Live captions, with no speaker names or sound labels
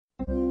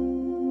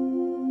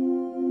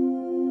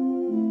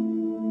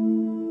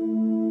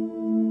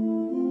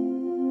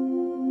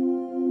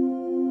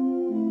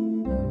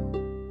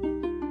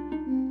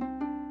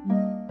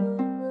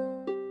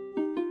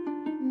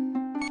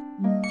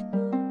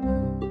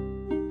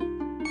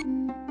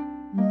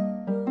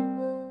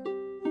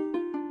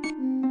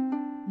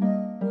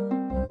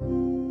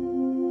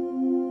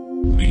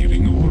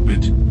Leaving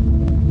orbit.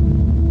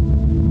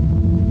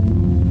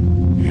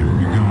 Here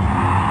we go.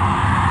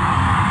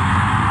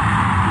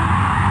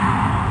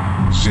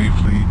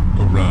 Safely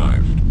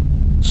arrived.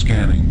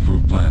 Scanning for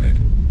planet.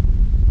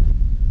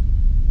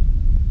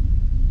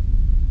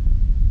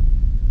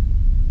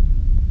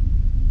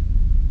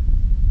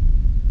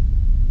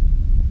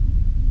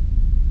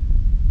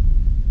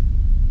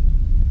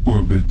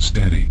 Orbit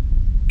steady.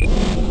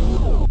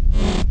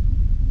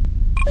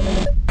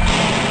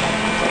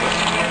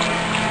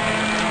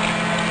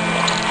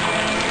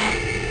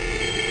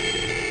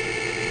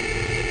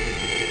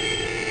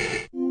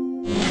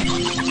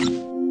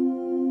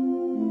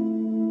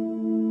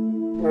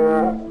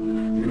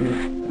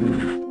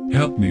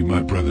 Help me,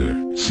 my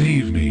brother.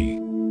 Save me.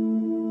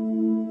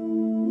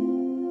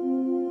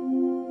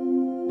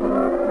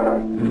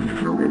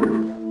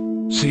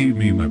 Save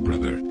me, my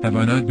brother. Have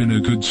I not been a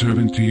good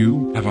servant to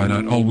you? Have I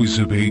not always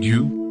obeyed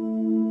you?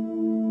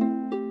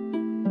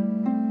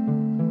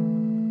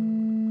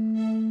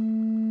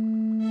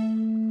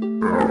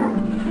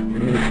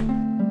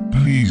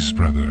 Please,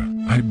 brother,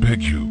 I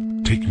beg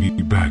you, take me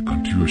back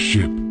onto your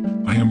ship.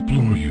 I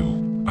implore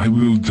you. I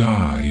will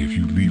die if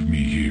you leave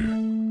me here.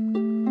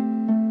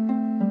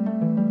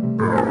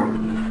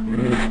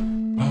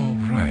 All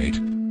right,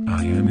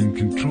 I am in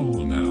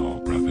control now,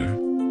 brother.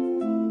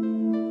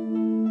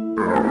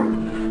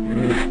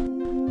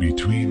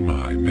 Between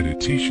my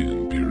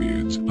meditation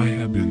periods, I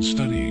have been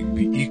studying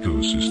the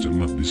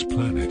ecosystem of this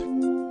planet.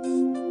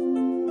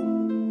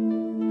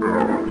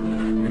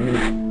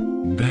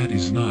 That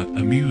is not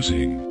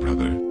amusing,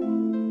 brother.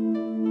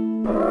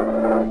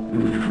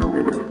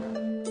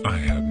 I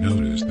have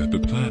noticed that the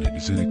planet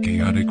is in a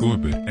chaotic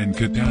orbit and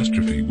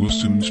catastrophe will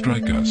soon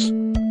strike us.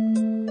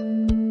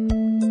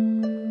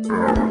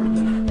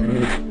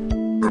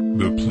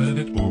 The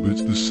planet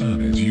orbits the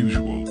sun as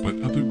usual,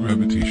 but other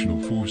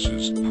gravitational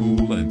forces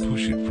pull and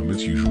push it from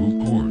its usual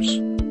course.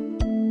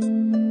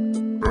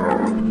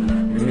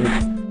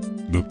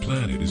 The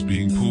planet is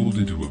being pulled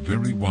into a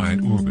very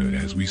wide orbit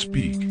as we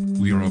speak.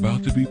 We are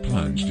about to be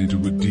plunged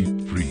into a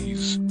deep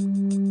freeze.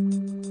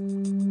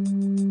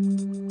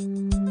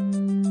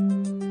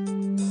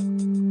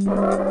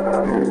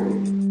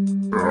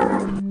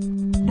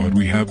 But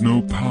we have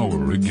no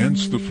power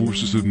against the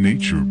forces of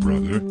nature,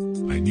 brother.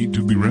 I need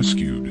to be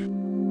rescued.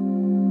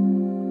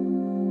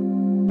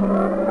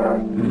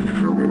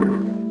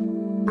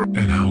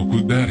 And how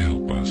could that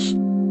help us?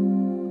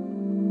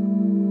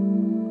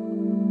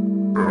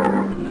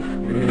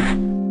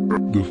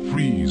 The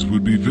freeze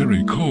would be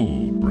very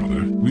cold,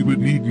 brother. We would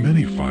need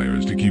many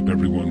fires to keep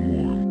everyone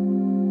warm.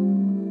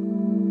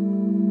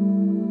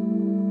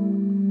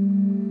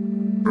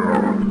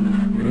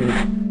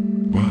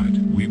 But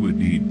we would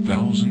need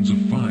thousands of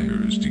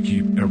fires to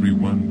keep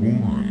everyone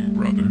warm,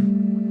 brother.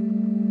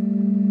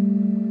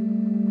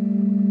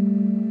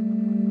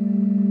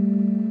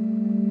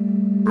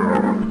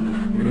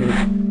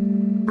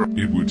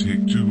 It would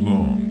take too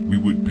long. We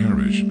would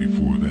perish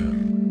before then.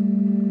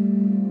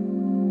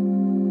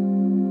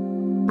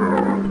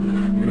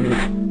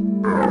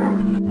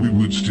 We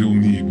would still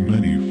need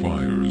many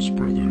fires,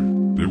 brother.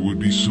 There would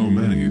be so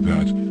many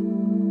that...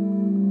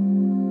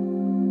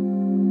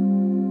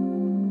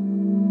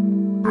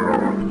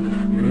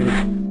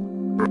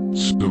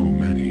 so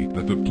many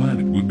that the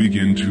planet would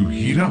begin to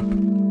heat up.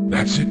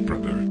 That's it,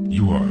 brother.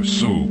 You are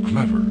so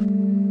clever.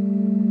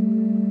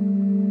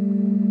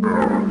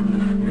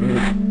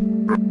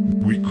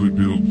 We could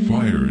build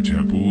fire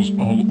temples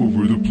all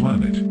over the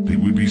planet. They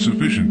would be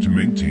sufficient to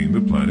maintain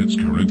the planet's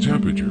current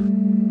temperature.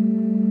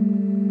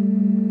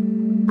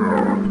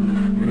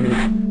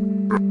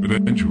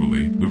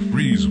 Eventually, the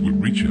freeze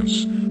would reach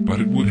us, but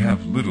it would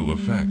have little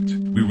effect.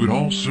 We would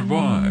all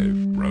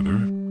survive,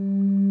 brother.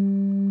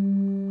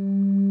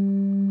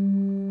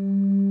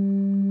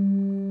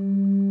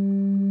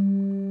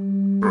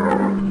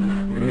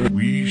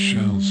 We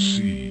shall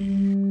see.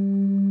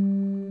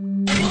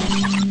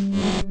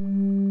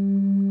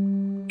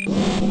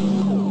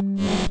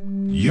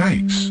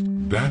 Yikes!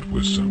 That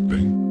was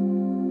something.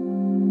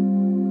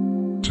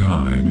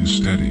 Time is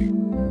steady.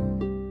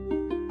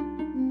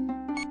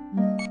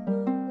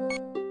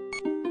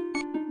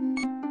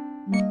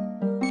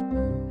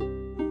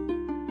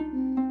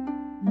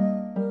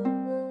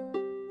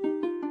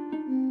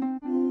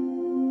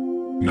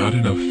 Not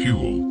enough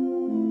fuel.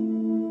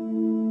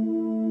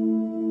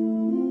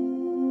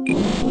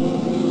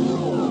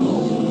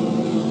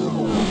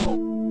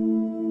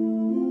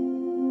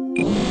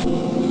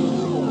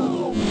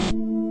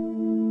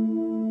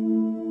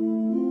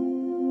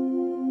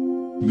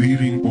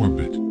 Leaving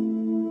orbit.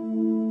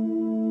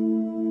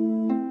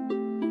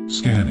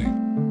 Scanning.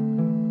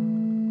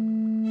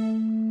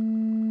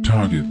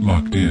 Target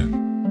locked in.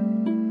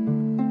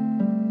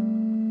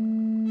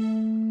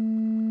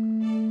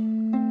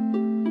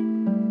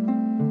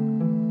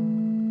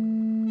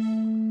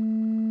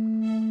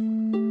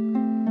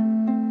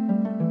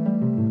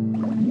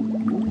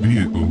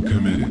 Vehicle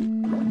committed.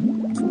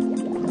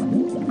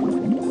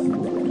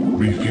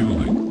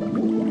 Refueling.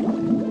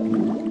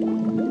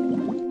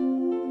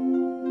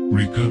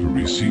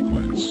 Recovery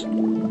sequence.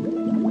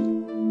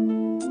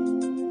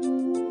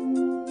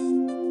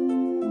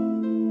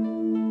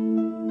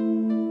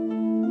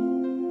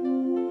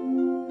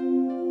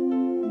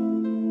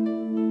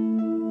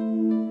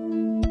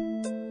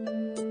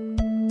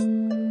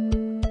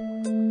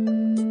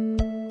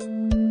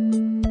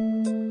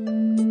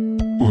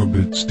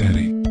 Orbit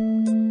steady.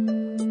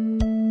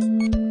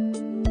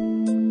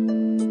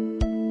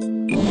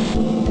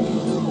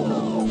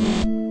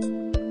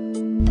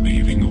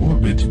 Leaving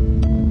orbit.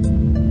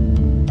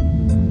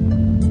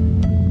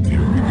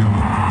 Here we go.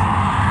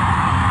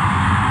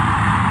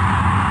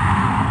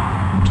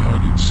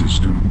 Target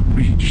system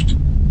reached.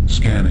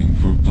 Scanning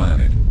for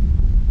planet.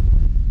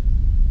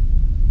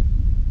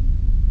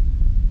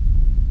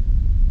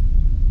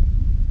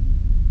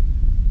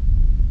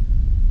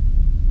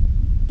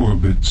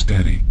 Orbit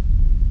steady.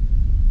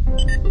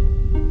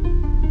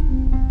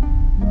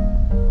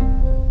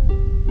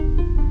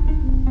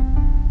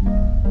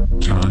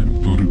 Time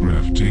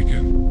photograph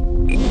taken.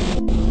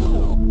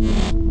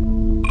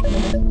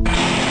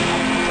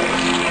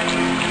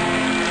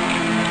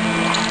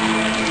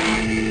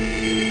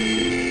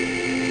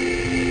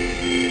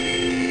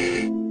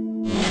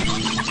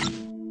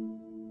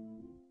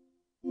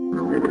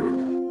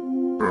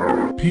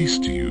 Peace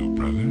to you,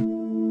 brother.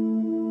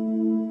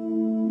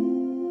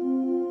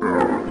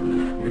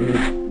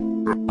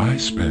 I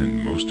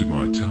spend most of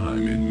my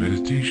time in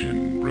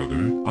meditation,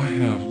 brother. I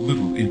have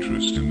little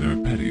interest in their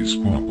petty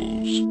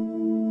squabbles.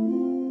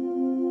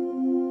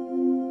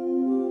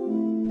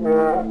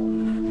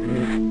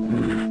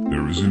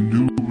 There is a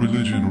new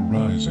religion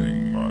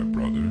arising, my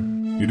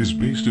brother. It is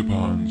based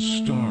upon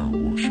star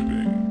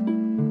worshipping.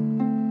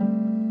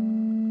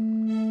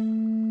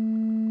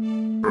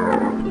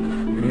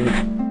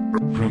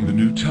 From the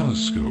new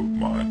telescope,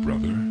 my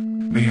brother.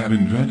 They have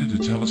invented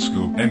a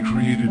telescope and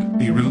created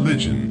a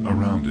religion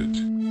around it.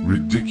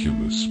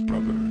 Ridiculous,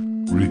 brother.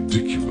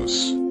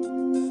 Ridiculous.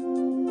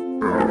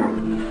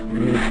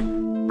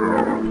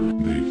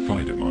 They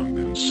fight among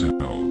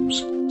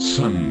themselves.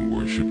 Sun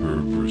worshipper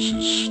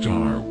versus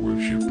star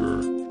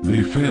worshipper.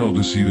 They fail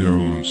to see their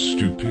own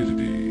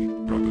stupidity,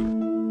 brother.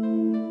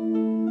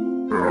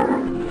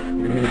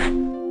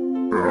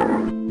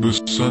 The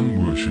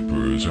sun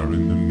worshippers are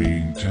in the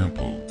main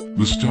temple.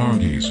 The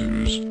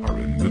stargazers are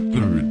in the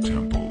third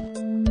temple.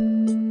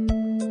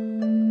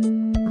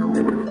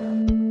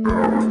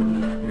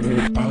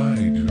 I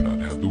do not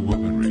have the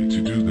weaponry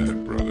to do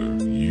that, brother.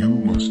 You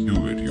must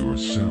do it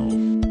yourself.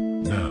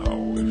 Now,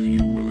 if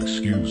you will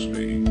excuse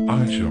me,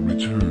 I shall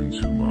return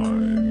to my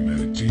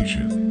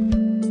meditation.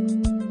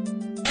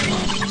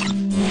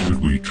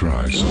 Should we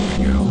try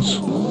something else?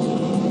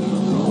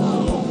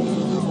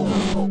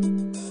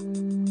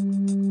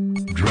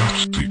 Drop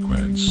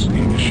sequence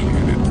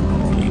initiated.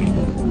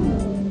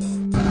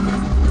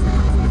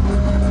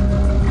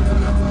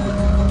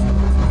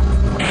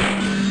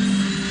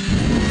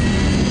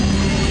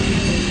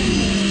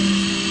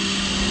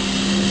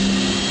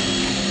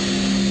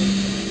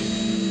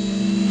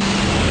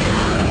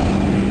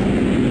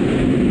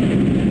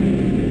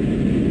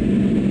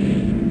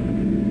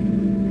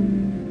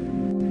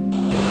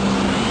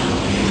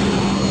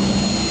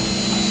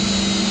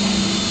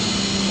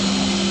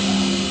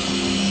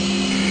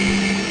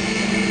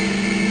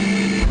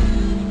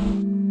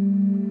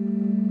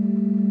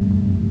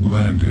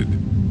 Landed.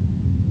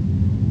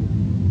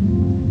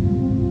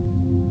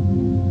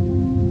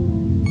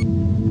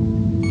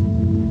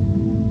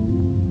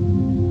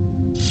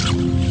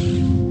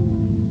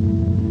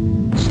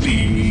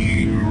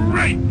 Stay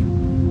right.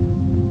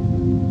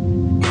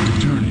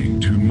 Returning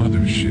to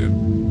mothership.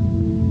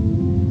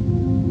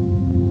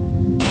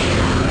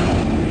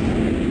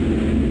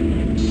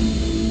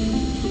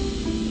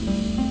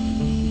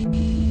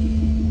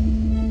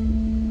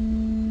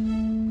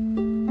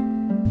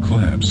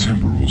 Collapse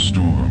temporal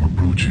storm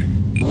approaching.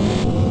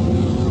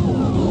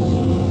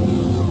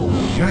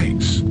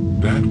 Yikes,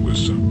 that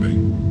was something.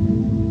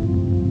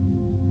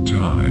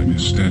 Time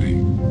is steady.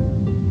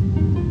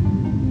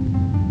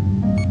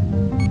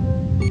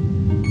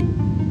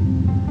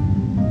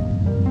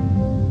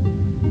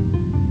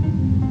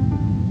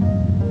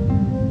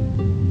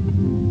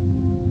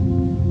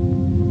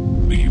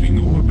 Leaving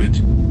orbit.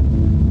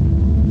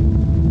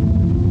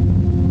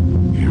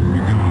 Here we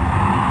go.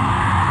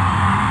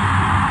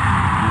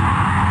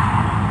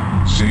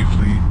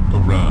 Safely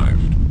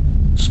arrived.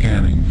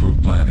 Scanning for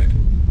planet.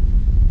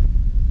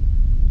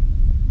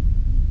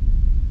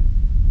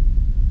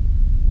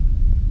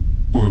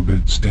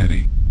 Orbit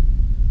steady.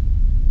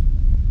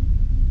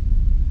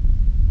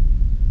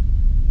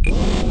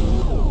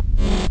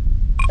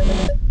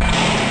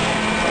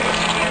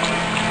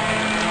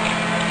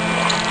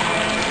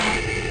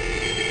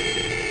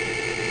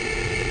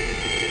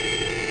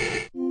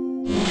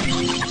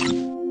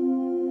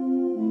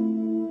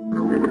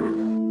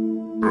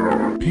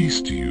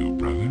 peace to you,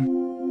 brother.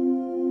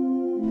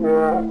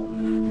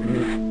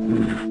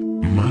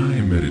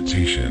 My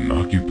meditation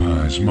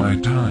occupies my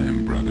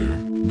time, brother.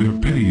 Their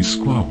petty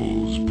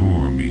squabbles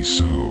bore me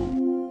so.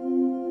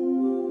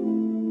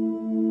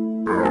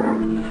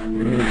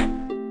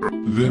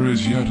 There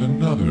is yet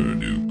another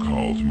new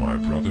cult, my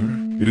brother.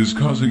 It is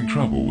causing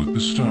trouble with the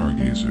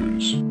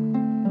stargazers.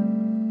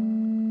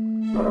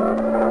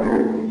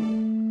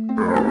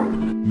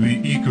 The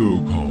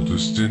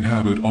eco-cultists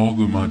inhabit all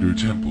the minor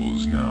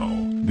temples now.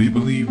 They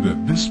believe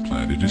that this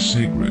planet is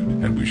sacred,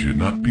 and we should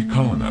not be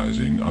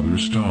colonizing other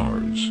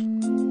stars.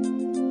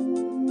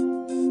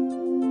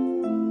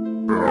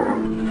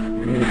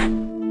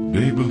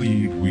 They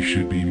believe we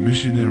should be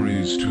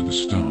missionaries to the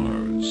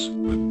stars,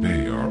 but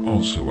they are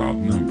also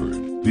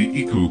outnumbered. The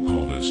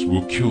eco-cultists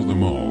will kill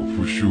them all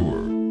for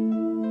sure.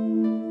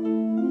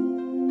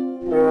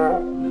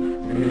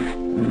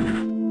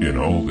 In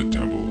all the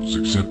temples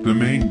except the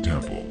main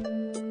temple.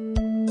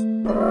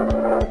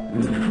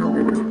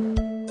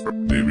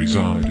 They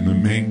reside in the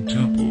main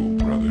temple,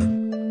 brother.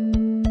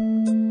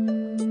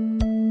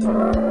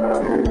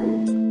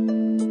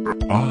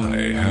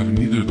 I have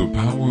neither the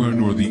power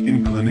nor the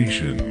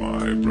inclination,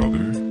 my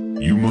brother.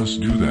 You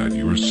must do that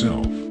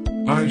yourself.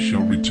 I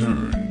shall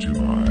return to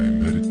my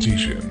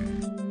meditation.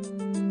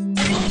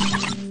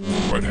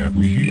 What have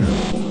we here?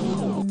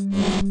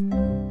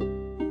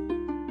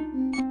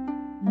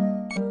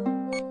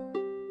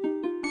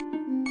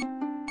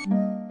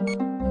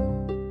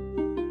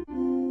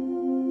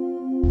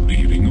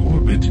 Leaving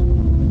orbit.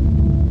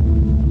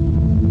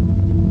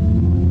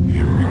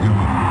 Here we go.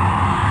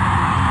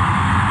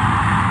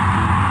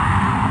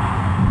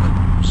 A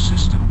new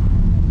system.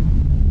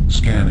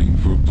 Scanning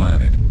for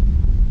planet.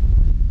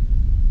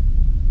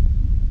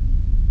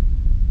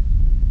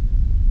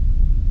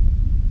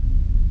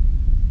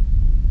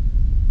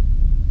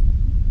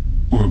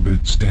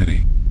 Orbit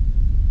steady.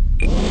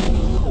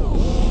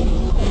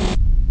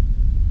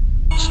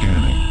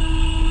 Scanning.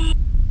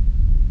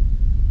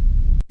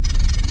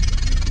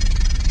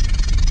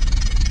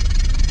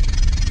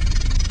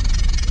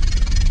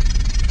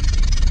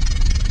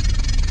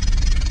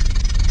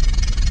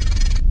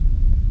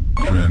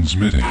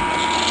 Transmitting.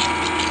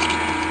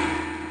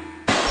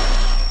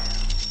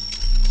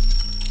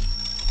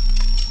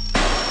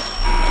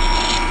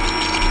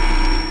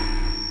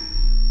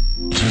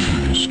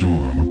 Temperature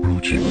storm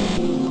approaching.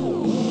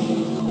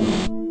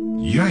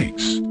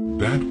 Yikes!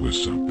 That was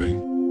something.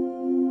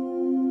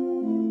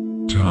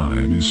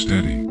 Time is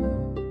steady.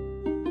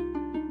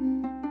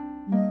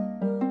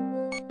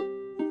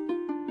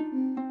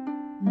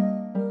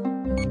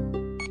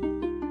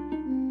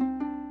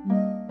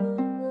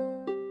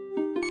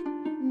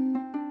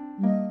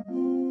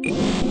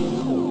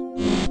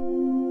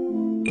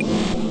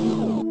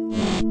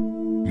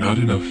 Not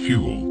enough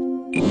fuel.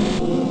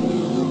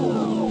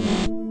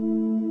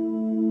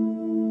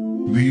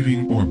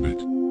 Leaving orbit.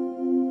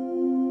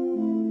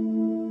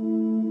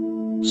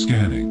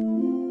 Scanning.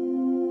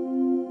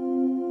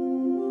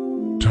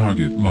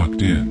 Target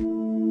locked in.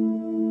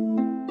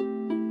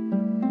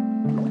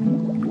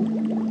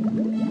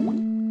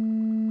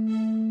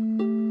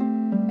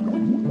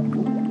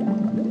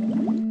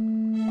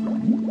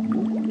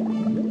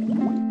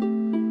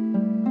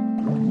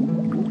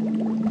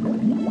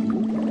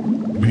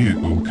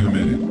 Vehicle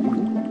committed.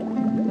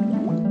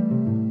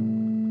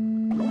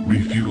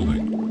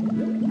 Refueling.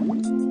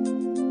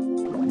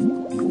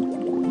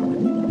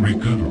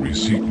 Recovery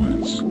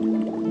sequence.